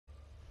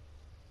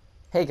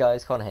Hey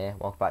guys, Connor here,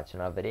 welcome back to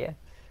another video.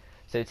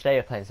 So today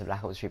we're playing some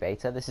Black Ops 3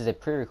 Beta. This is a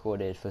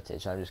pre-recorded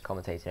footage, I'm just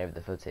commentating over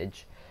the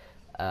footage.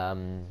 I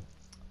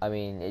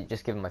mean,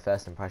 just giving my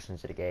first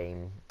impressions of the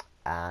game,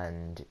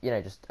 and, you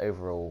know, just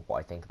overall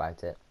what I think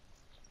about it.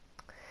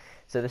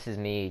 So this is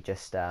me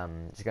just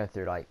going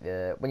through, like,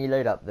 when you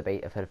load up the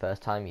beta for the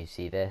first time, you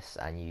see this,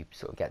 and you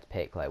sort of get to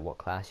pick, like, what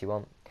class you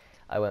want.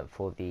 I went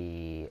for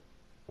the,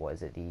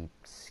 the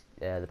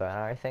bow and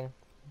arrow thing?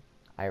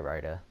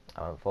 Outrider,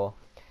 I went for.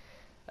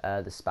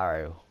 The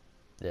Sparrow,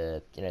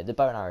 the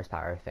bow and arrow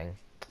Sparrow thing,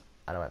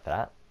 and I went for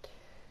that.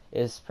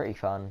 It's pretty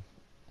fun.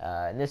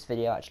 In this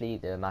video, actually,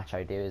 the match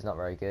I do is not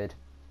very good.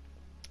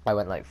 I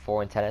went like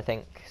 4 and 10, I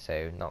think,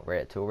 so not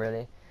great at all,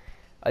 really.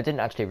 I didn't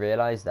actually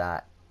realise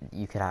that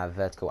you could have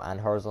vertical and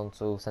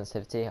horizontal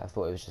sensitivity. I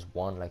thought it was just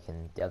one, like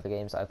in the other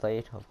games I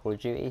played of Call of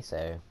Duty.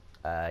 So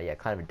yeah,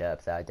 kind of a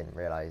derp there. I didn't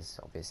realise,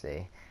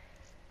 obviously,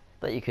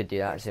 that you could do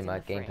that. So my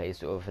gameplay is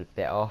sort of a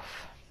bit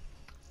off.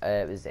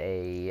 It was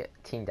a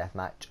team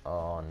deathmatch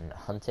on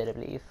Hunted, I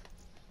believe.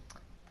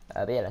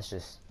 But yeah, let's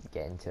just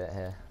get into it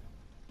here.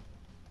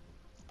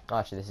 Oh,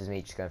 actually, this is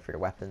me just going through the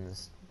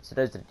weapons. So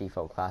those are the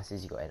default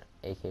classes. You got an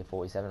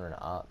AK-47 or an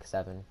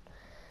ARC-7,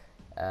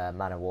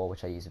 Man of War,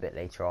 which I use a bit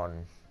later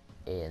on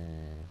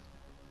in.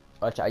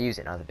 Actually, I use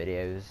it in other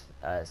videos.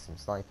 Some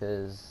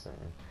snipers, some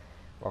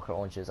rocket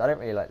launchers. I don't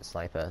really like the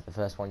sniper, the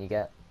first one you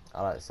get.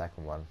 I like the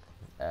second one.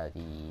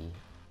 I'm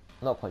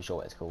not quite sure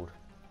what it's called.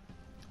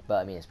 But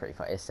I mean, it's pretty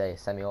fun. It's a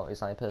semi-auto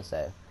sniper, so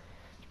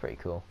it's pretty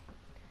cool.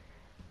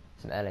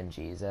 Some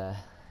LMGs,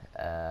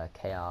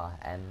 KRM,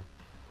 I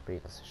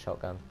believe that's a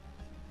shotgun.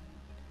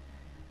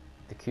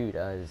 The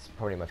Kuda is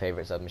probably my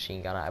favourite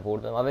submachine gun out of all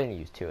of them. I've only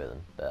used 2 of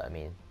them, but I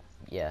mean,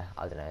 yeah,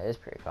 I don't know, it's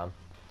pretty fun.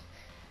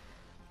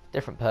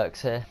 Different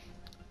perks here.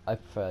 I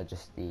prefer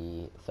just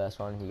the first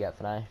one you get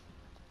for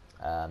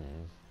now,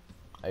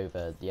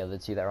 over the other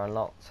 2 that are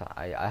unlocked.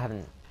 I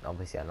haven't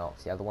obviously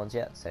unlocked the other ones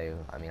yet, so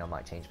I mean, I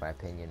might change my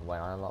opinion when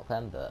I unlock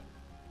them, but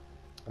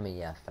I mean,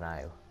 yeah, for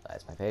now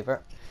that's my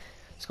favourite.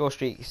 Score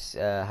streaks,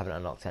 haven't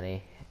unlocked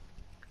any,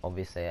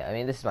 obviously. I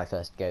mean, this is my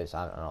first go, so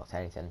I haven't unlocked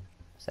anything.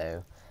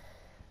 So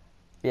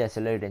yeah,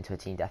 so loaded into a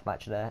team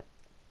deathmatch there.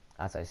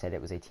 As I said,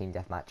 it was a team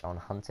deathmatch on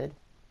Hunted.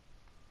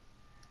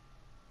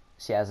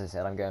 So yeah, as I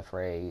said, I'm going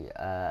for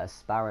a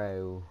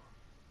Sparrow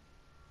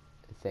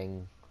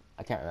thing.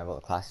 I can't remember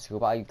what the class is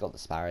called, but I got the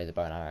Sparrow, the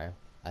bow and arrow,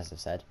 as I've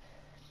said.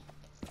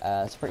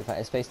 It's pretty fun.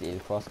 It's basically the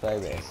crossbow,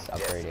 but it's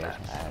upgraded,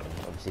 and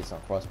obviously it's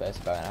not crossbow, it's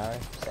bow and arrow.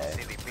 So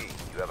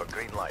CDP, you have a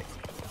green light.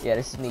 yeah,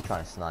 this is me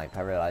trying to snipe.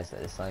 I realised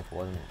that the sniper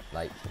wasn't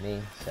like for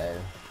me, so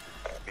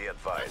Be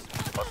advised.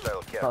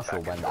 Hostile care not sure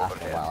when, package but after a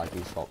overhead. while I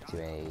do swap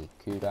to a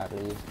Kuda, I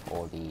believe,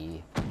 or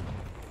the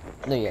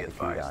no, yeah, the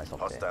Kuda. I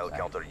swapped Hostile it. So.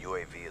 counter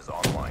UAV is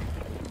online.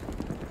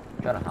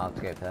 Got a hard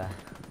scope there.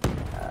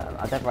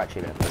 I've never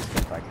actually been a first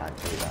scope, so I can't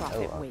do that.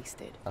 Profit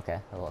wasted. Okay,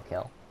 a little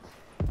kill.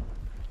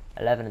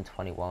 11 and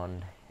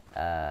 21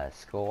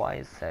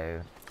 score-wise,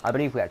 so I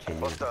believe we actually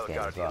lose this Hostile game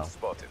as guardian well,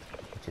 spotted.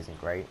 which isn't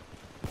great.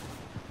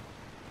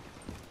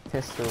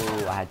 Pistol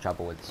I had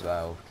trouble with as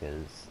well,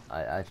 because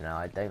I don't know,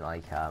 I don't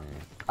like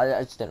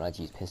I just don't like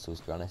to use pistols,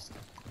 to be honest,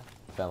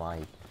 for my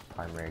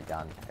primary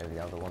gun over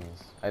the other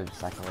ones, over the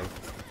secondary.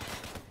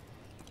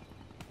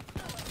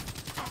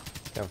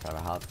 Going for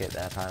a hard skip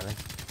there, apparently.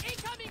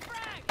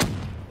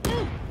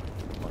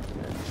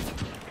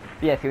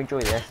 But yeah, if you enjoy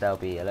this, there'll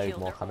be a load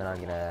more coming. I'm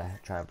gonna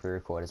try and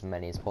pre-record as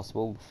many as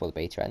possible before the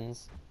beta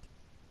ends.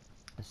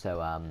 So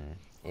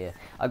yeah,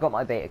 I got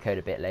my beta code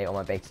a bit late, or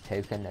my beta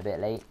token a bit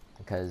late,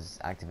 because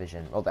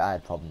Activision, well, I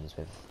had problems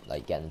with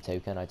like getting the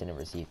token. I didn't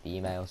receive the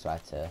email, so I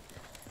had to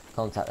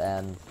contact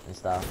them and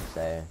stuff.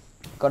 So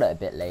got it a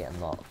bit late. I'm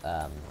not.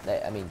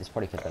 I mean, this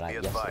probably could have been like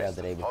yesterday or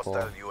the day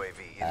before.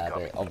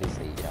 But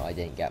obviously, you know, I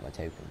didn't get my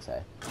token, so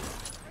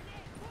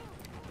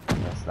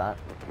that's that.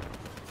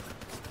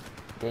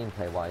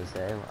 Gameplay wise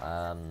though,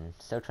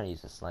 still trying to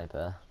use the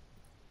sniper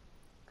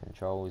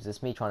controls.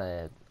 It's me trying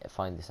to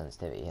find the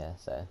sensitivity here.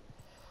 So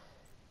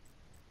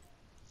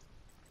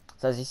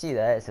as you see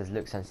there, it says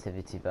look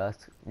sensitivity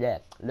vertical. Yeah,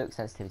 look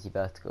sensitivity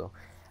vertical.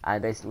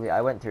 And basically,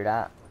 I went through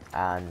that,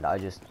 and I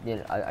just, you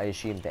know, I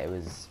assumed that it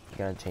was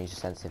going to change the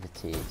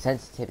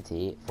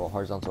sensitivity for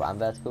horizontal and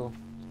vertical,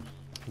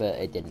 but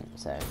it didn't.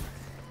 So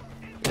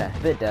yeah, a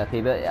bit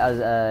derpy, but as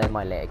in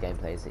my later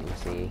gameplays that you'll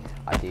see,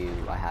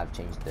 I have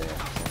changed the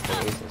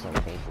sensitivity, so it's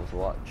not painful to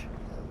watch.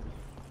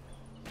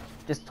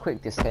 Just a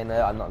quick disclaimer,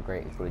 I'm not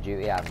great at Call of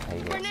Duty. I haven't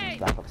played it since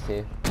Black Ops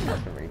 2. I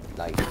didn't really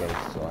like go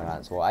to sort of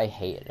Advanced War. I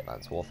hated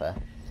Advanced Warfare.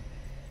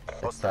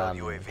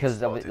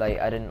 Because like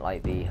I didn't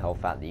like the whole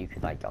fact that you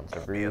could like go onto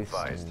roofs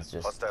and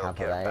just camp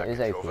there. It was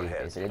OP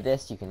basically.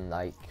 This you can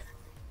like,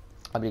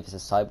 I believe it's a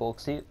cyborg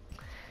suit.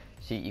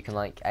 So you can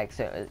like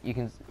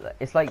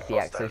it's like the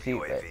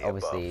exosuit, but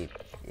obviously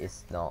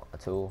it's not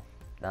at all.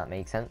 That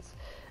makes sense.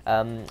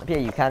 But yeah,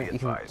 you can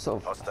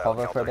sort of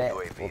hover for a bit,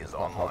 or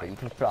not hover, you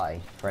can fly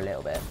for a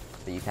little bit,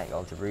 but you can't go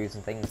onto roofs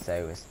and things.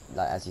 So it's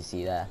like as you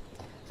see there.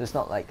 So So it's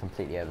not like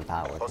completely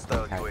overpowered. You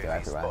Hostile can go UAV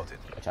everywhere, spotted.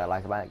 which I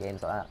like about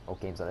games like that, or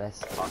games like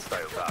this.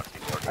 Hostile dark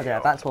I don't know,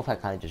 Advanced Warfare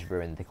kind of just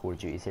ruined the Call of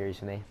Duty series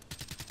for me.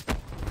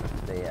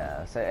 But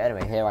yeah, so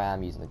anyway, here I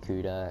am using the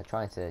CUDA,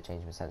 trying to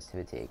change my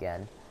sensitivity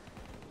again.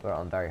 We're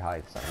on very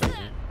high for some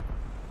reason.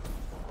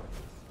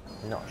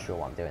 Not sure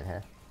what I'm doing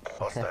here.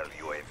 Hostile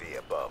UAV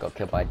above. Got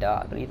killed by a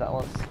dart, I believe that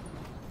was.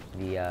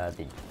 The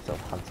sort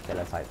of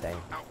hunter-killer type thing.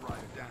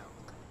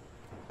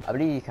 I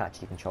believe you can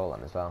actually control them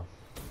as well.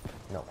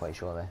 Not quite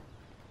sure though.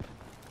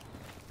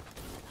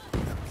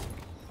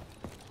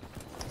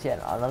 So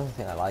yeah, another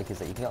thing I like is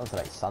that you can get onto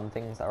like some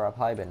things that are up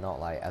high, but not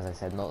like, as I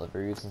said, not the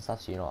roofs and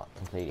stuff, so you're not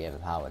completely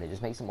overpowered. It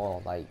just makes it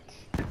more like,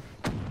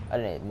 I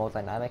don't know, more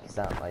dynamic, is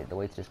that like the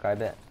way to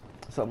describe it?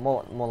 Sort of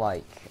more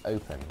like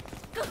open,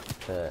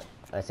 but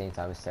at the same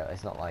time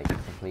it's not like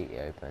completely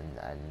open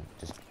and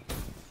just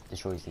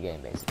destroys the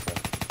game basically.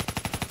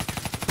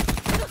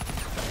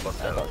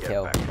 I got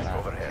killed.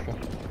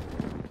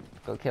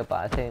 Got killed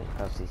by, I think,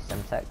 obviously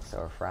Semtex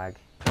or a frag,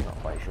 I'm not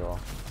quite sure.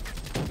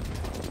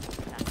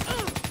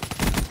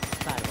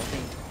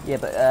 Yeah,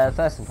 but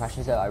first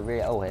impressions though, I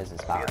really, oh, here's the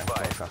Sparrow. I'm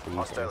not sure if I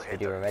used it in this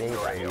video already,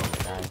 but I'm using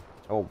it now.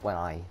 Or when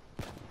I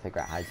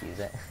figure out how to use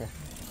it.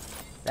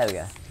 There we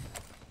go.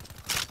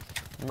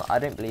 I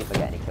don't believe I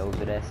get any kills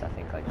with this, I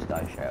think I just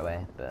die straight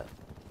away, but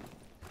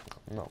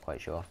I'm not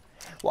quite sure.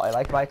 What I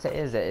like about it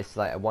is that it's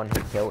like a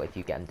one-hit kill if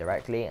you get them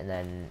directly, and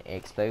then it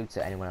explodes,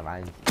 so anyone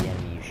around the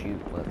enemy you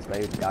shoot will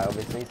explode and die,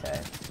 obviously,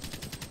 so...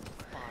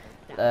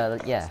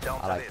 yeah,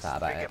 I like that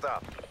about it.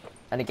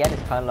 And again,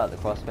 it's kind of like the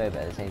crossbow,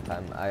 but at the same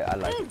time, I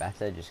like it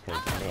better, just because,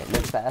 I mean, it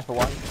looks better for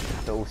one,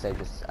 but also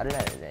just, I don't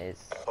know,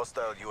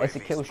 it's a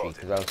kill streak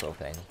as well, sort of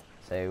thing.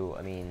 So,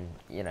 I mean,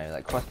 you know,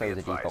 like crossbow is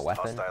a default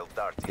weapon,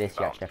 this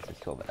you actually have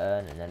to sort of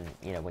earn, and then,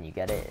 you know, when you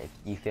get it,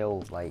 you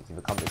feel like you've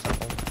accomplished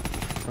something.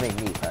 I mean,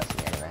 me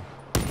personally, anyway.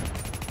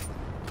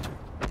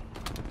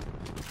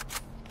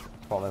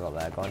 What have I got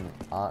there? Got an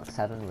Arc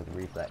 7 with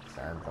reflex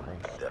and something.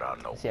 There are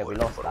no So yeah, we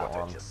words lost for that what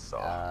I one. just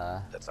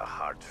saw. That's a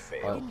hard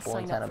fail. Well, 4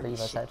 and 10, I believe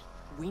I said.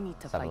 We need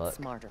to Let's have a fight look.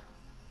 smarter.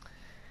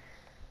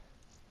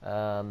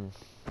 I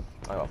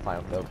got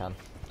final kill cam.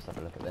 Let's have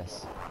a look at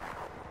this.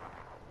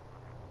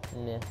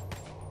 Yeah,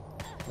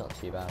 not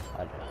too bad.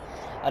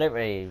 I don't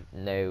really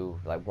know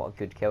like what a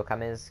good kill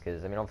cam is,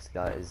 because I mean obviously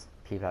guys,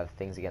 people have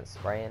things against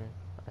spraying.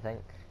 I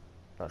think.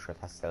 Not sure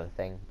if that's still a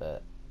thing,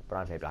 but when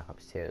I played Black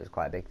Ops 2, it was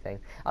quite a big thing.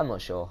 I'm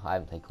not sure. I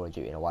haven't played Call of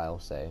Duty in a while,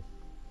 so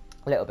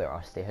a little bit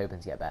rusty. Hoping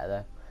to get better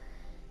though.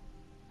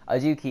 I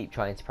do keep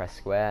trying to press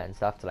square and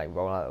stuff to like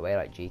roll out of the way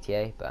like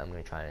GTA, but I'm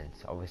going to try and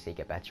obviously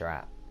get better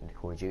at the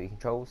Call of Duty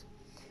controls.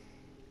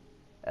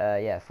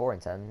 Yeah, 4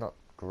 and 10, not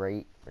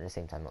great, but at the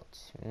same time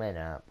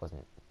not,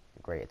 wasn't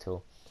great at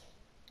all.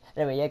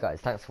 Anyway, yeah guys,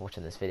 thanks for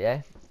watching this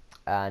video,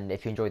 and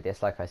if you enjoyed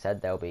this, like I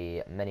said, there'll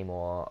be many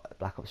more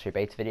Black Ops 3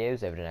 beta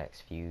videos over the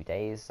next few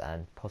days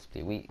and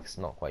possibly weeks,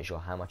 not quite sure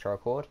how much I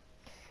record.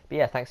 But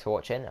yeah, thanks for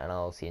watching, and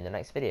I'll see you in the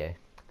next video.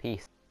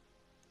 Peace.